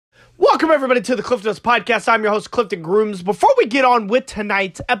Welcome, everybody, to the Cliff Notes Podcast. I'm your host, Clifton Grooms. Before we get on with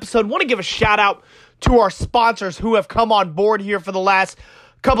tonight's episode, I want to give a shout-out to our sponsors who have come on board here for the last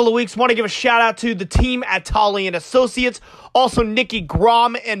couple of weeks. I want to give a shout-out to the team at Tolley & Associates, also Nikki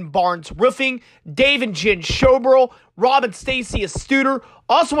Grom and Barnes Roofing, Dave and Jen Schoberl, Rob and Stacy Astuder.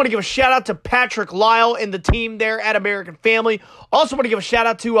 Also want to give a shout-out to Patrick Lyle and the team there at American Family. Also want to give a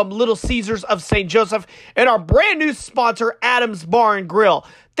shout-out to Little Caesars of St. Joseph and our brand-new sponsor, Adams Bar and Grill.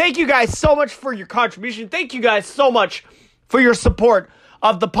 Thank you guys so much for your contribution. Thank you guys so much for your support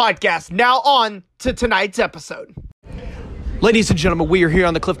of the podcast. Now on to tonight's episode. Ladies and gentlemen, we are here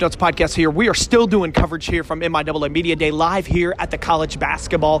on the Cliff Notes Podcast here. We are still doing coverage here from MIAA Media Day live here at the College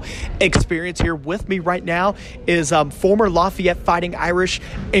Basketball Experience. Here with me right now is former Lafayette Fighting Irish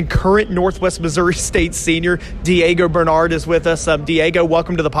and current Northwest Missouri State senior Diego Bernard is with us. Diego,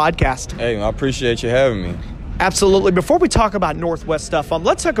 welcome to the podcast. Hey, I appreciate you having me. Absolutely. Before we talk about Northwest stuff,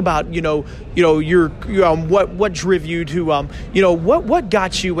 let's talk about your what drive you to what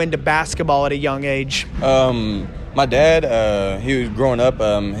got you into basketball at a young age. My dad, he was growing up,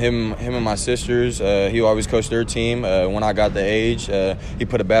 him and my sisters, he always coached their team. When I got the age, he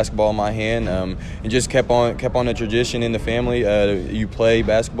put a basketball in my hand, and just kept on the tradition in the family. You play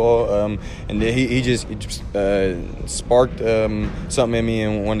basketball, and he just sparked something in me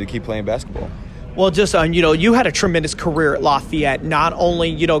and wanted to keep playing basketball. Well, just, you had a tremendous career at Lafayette, not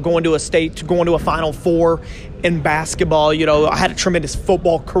only, going to a state, going to a Final Four in basketball, I had a tremendous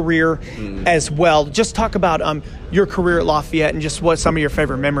football career as well. Just talk about your career at Lafayette and just what some of your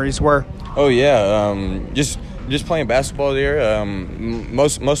favorite memories were. Oh, yeah. Just playing basketball there.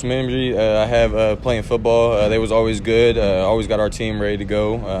 Most memory I have playing football. They was always good. Always got our team ready to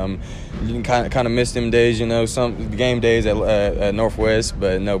go. You can kind of miss them days, some game days at Northwest.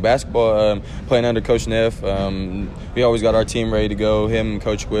 But no, basketball, playing under Coach Neff, we always got our team ready to go. Him,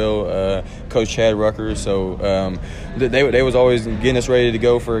 Coach Will, Coach Chad Rucker. So they was always getting us ready to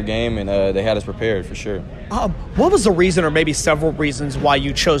go for a game, and they had us prepared for sure. What was the reason, or maybe several reasons, why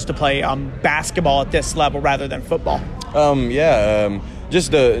you chose to play basketball at this level rather than football?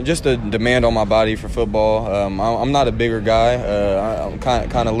 Just the demand on my body for football. I'm not a bigger guy. I'm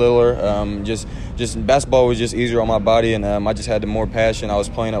kind of littler. Just basketball was just easier on my body, and I just had the more passion. I was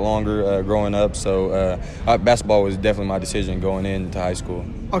playing it longer growing up, so basketball was definitely my decision going into high school.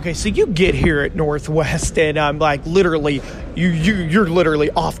 Okay, so you get here at Northwest, and literally, you're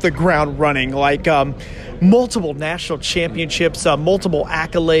literally off the ground running, multiple national championships, multiple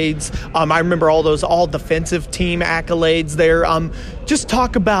accolades. I remember all defensive team accolades there. Just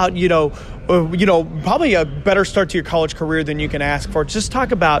talk about, probably a better start to your college career than you can ask for. Just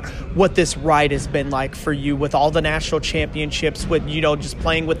talk about what this ride has been like for you with all the national championships, with, just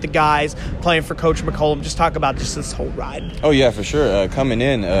playing with the guys, playing for Coach McCollum. Just talk about just this whole ride. Oh, yeah, for sure. Coming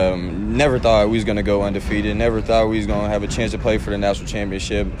in, never thought we was going to go undefeated. Never thought we was going to have a chance to play for the national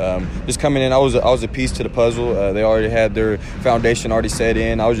championship. Just coming in, I was a piece to the puzzle. They already had their foundation already set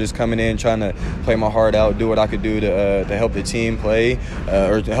in. I was just coming in, trying to play my heart out, do what I could do to help the team play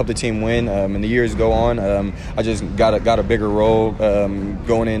or to help the team win. And the years go on, I just got a bigger role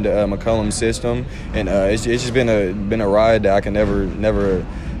going into McCollum's system, and it's just been a ride that I can never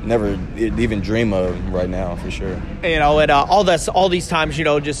even dream of right now, for sure. And all these times,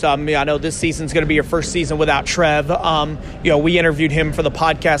 I know this season's going to be your first season without Trev. We interviewed him for the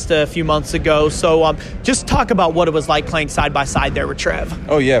podcast a few months ago. So just talk about what it was like playing side by side there with Trev.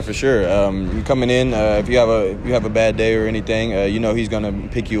 Oh yeah, for sure. Coming in, if you have a bad day or anything, he's going to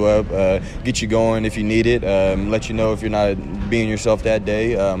pick you up, get you going if you need it, let you know if you're not being yourself that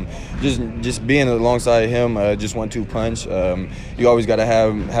day. Just being alongside him, just 1-2 punch. You always got to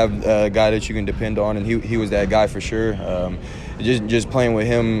have a guy that you can depend on, and he was that guy for sure. Just playing with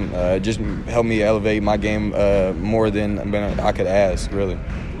him just helped me elevate my game more than I could ask, really.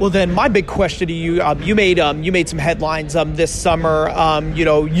 Well, then my big question to you, you made some headlines this summer.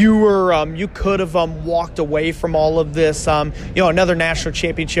 You could have walked away from all of this. Another national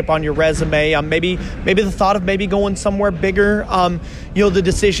championship on your resume. Maybe the thought of maybe going somewhere bigger. The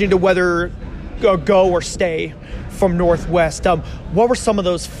decision to whether go or stay from Northwest. What were some of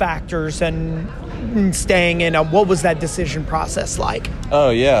those factors and staying in? What was that decision process like?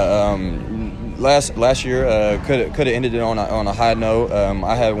 Oh yeah. Last year could have ended it on a high note.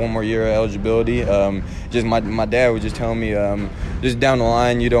 I had one more year of eligibility. Just my dad was just telling me just down the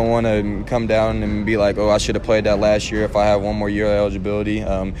line, you don't want to come down and be like, oh, I should have played that last year if I have one more year of eligibility.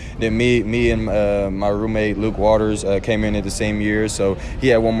 Then me and my roommate Luke Waters came in at the same year, so he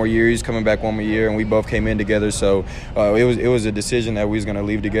had one more year. He's coming back one more year, and we both came in together. So it was a decision that we was going to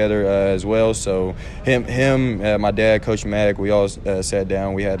leave together as well. So my dad, Coach Mack, we all sat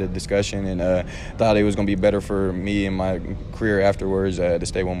down. We had a discussion and thought it was going to be better for me and my career afterwards to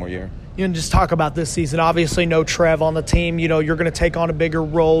stay one more year. You can just talk about this season. Obviously, no Trev on the team. You know, you're going to take on a bigger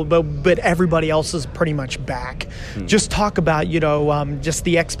role, but everybody else is pretty much back. Just talk about, just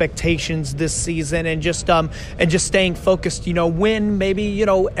the expectations this season and just staying focused. When maybe, you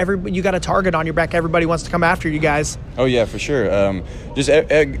got a target on your back. Everybody wants to come after you guys. Oh, yeah, for sure. Just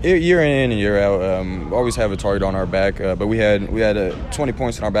year in and year out, always have a target on our back. But we had 20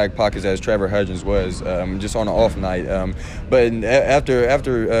 points in our back pockets, as Trevor Hudgens was, just on an off night. But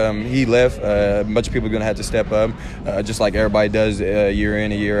after he left, a bunch of people are going to have to step up, just like everybody does year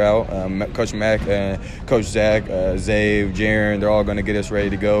in and year out. Coach Mack, Coach Zach, Zave, Jaron, they're all going to get us ready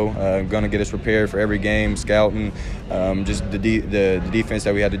to go, going to get us prepared for every game, scouting, just the defense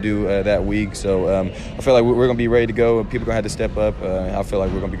that we had to do that week. So I feel like we're going to be ready to go. People are going to have to step up. I feel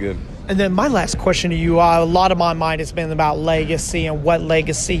like we're going to be good. And then my last question to you, a lot of my mind has been about legacy and what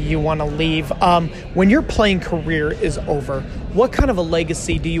legacy you want to leave. When your playing career is over, what kind of a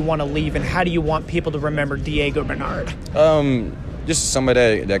legacy do you want to leave, and how do you want people to remember Diego Bernard? Just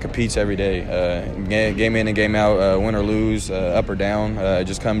somebody that competes every day, game in and game out, win or lose, up or down,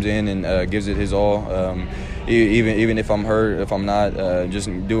 just comes in and gives it his all. Even if I'm hurt, if I'm not, just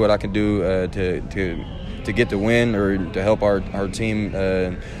do what I can do to get the win or to help our team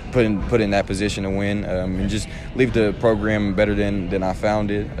put in that position to win, and just leave the program better than I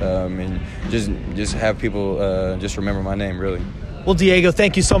found it, and just have people just remember my name, really. Well, Diego,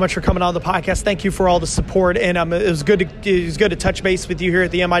 thank you so much for coming on the podcast. Thank you for all the support, and it was good to touch base with you here at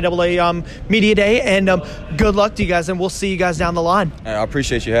the MIAA Media Day, and good luck to you guys, and we'll see you guys down the line. I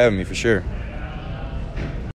appreciate you having me, for sure.